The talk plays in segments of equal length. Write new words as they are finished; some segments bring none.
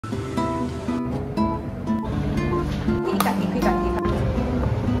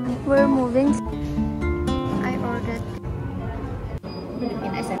we're moving. I ordered.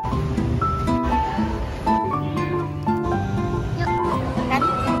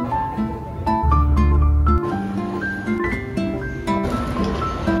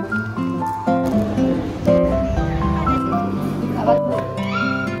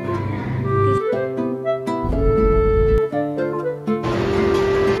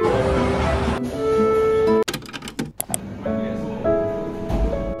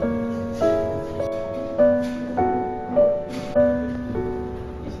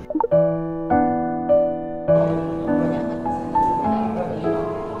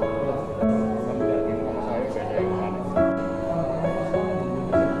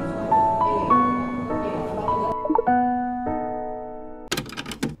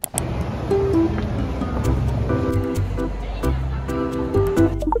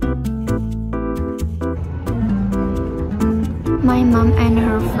 My mom and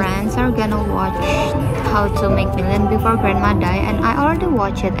her friends are gonna watch How to Make Million Before Grandma Die, and I already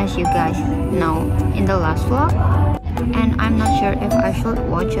watched it, as you guys know, in the last vlog. And I'm not sure if I should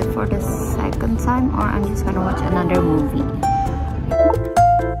watch it for the second time or I'm just gonna watch another movie.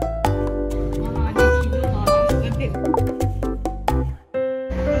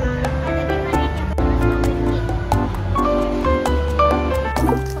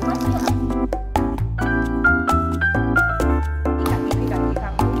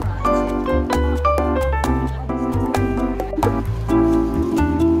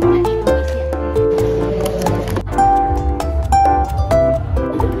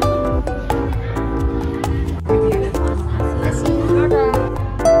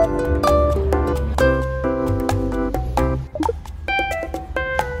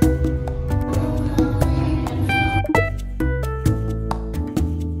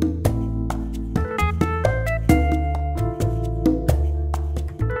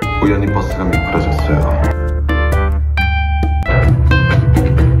 우연히 버스가 미끄러졌어요.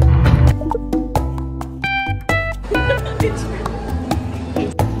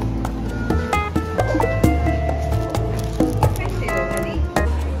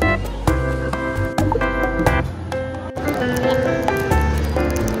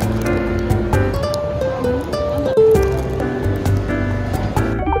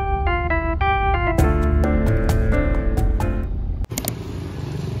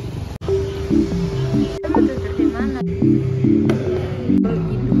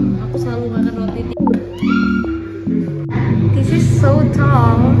 Aku selalu makan roti. This is so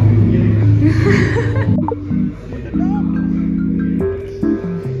tall.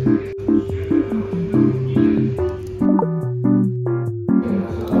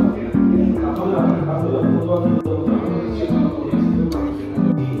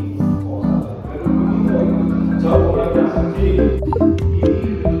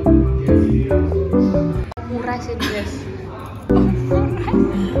 Murah sih guys.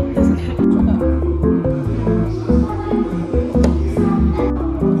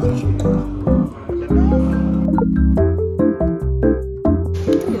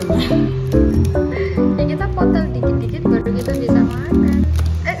 Ya kita potong dikit-dikit baru kita bisa makan.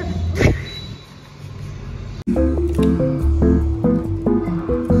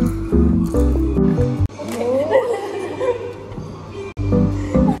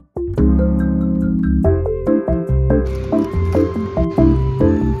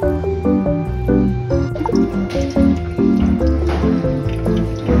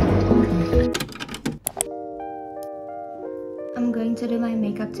 I'm going to do my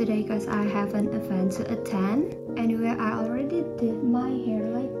makeup today because I have an event to attend. Anyway, I already did my hair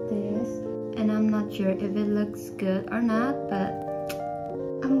like this and I'm not sure if it looks good or not, but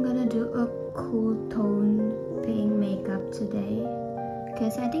I'm gonna do a cool tone pink makeup today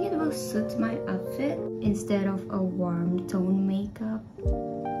because I think it will suit my outfit instead of a warm tone makeup.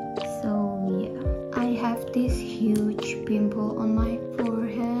 So yeah, I have this huge pimple on my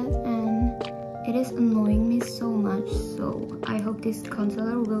forehead and it is annoying me so much, so I hope this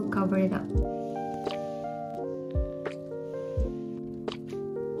concealer will cover it up.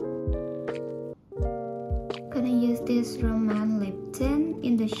 Gonna use this Roman lip tint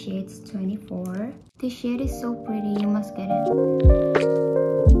in the shades 24. This shade is so pretty, you must get it.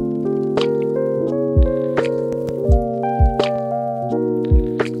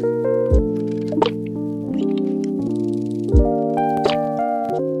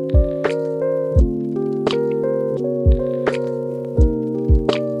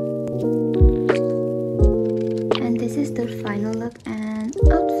 The final look and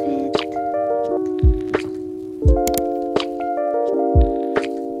outfit.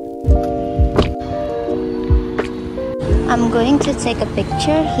 I'm going to take a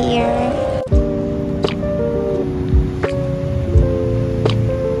picture here.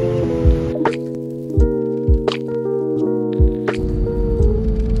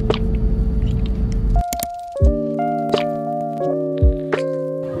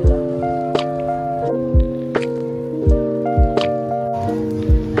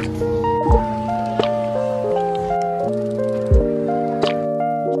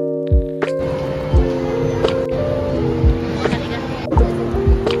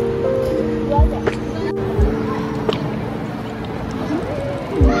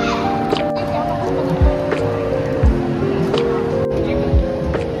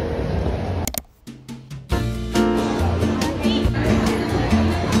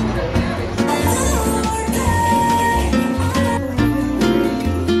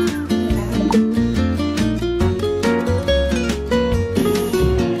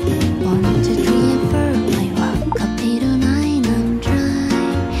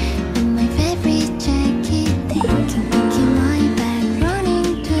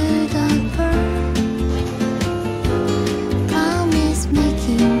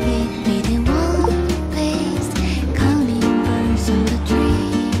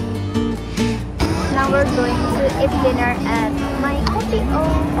 We're going to eat dinner at my coffee.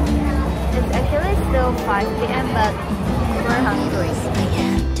 It's actually still 5 p.m. but we're hungry. I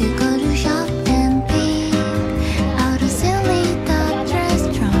have to go to shop and pee out a silly top dress,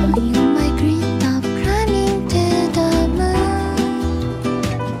 drawing on my green top, climbing to the moon.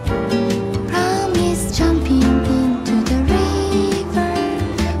 Promise jumping into the river,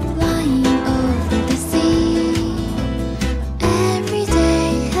 flying over the sea. Every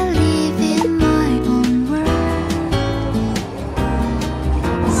day I live in my own world.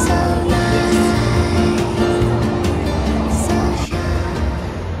 So nice, so shy.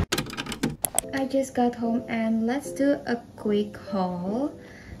 I just got home and let's do a quick haul.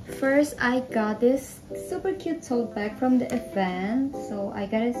 First, I got this super cute tote bag from the event, so I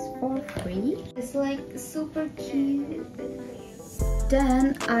got it for free. It's like super cute.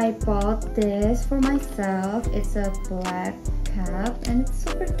 Then I bought this for myself. It's a black cap and it's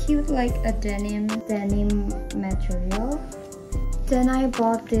super cute, like a denim material. Then I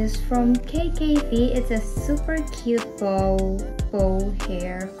bought this from KKV. It's a super cute bow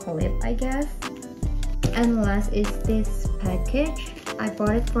hair clip, I guess. And last is this package. I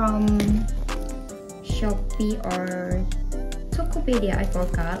bought it from Shopee or Tokopedia, I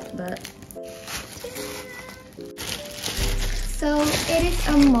forgot, but so it is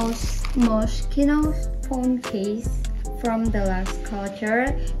a Moschino phone case from the last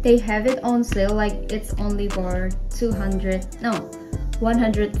culture. They have it on sale, like it's only for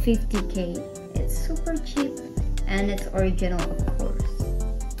 150k. It's super cheap and it's original, of course.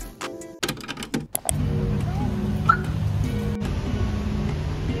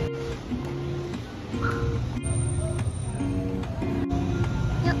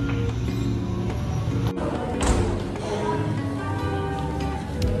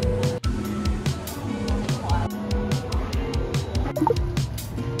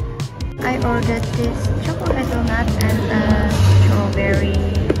 I ordered this chocolate hazelnut and a strawberry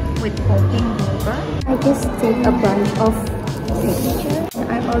with poking boba. I just take a bunch of pictures.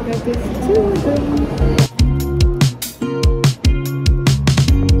 I ordered this too.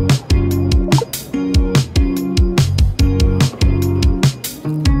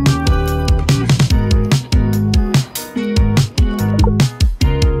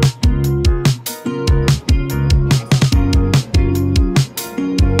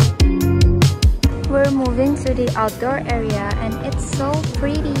 Moving to the outdoor area and it's so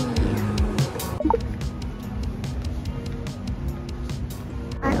pretty.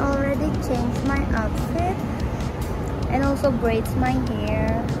 I already changed my outfit and also braids my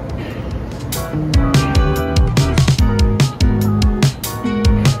hair.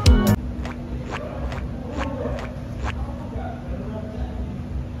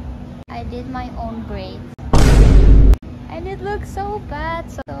 I did my own braids. And it looks so bad,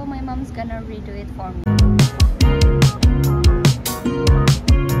 so my mom's gonna redo it for me.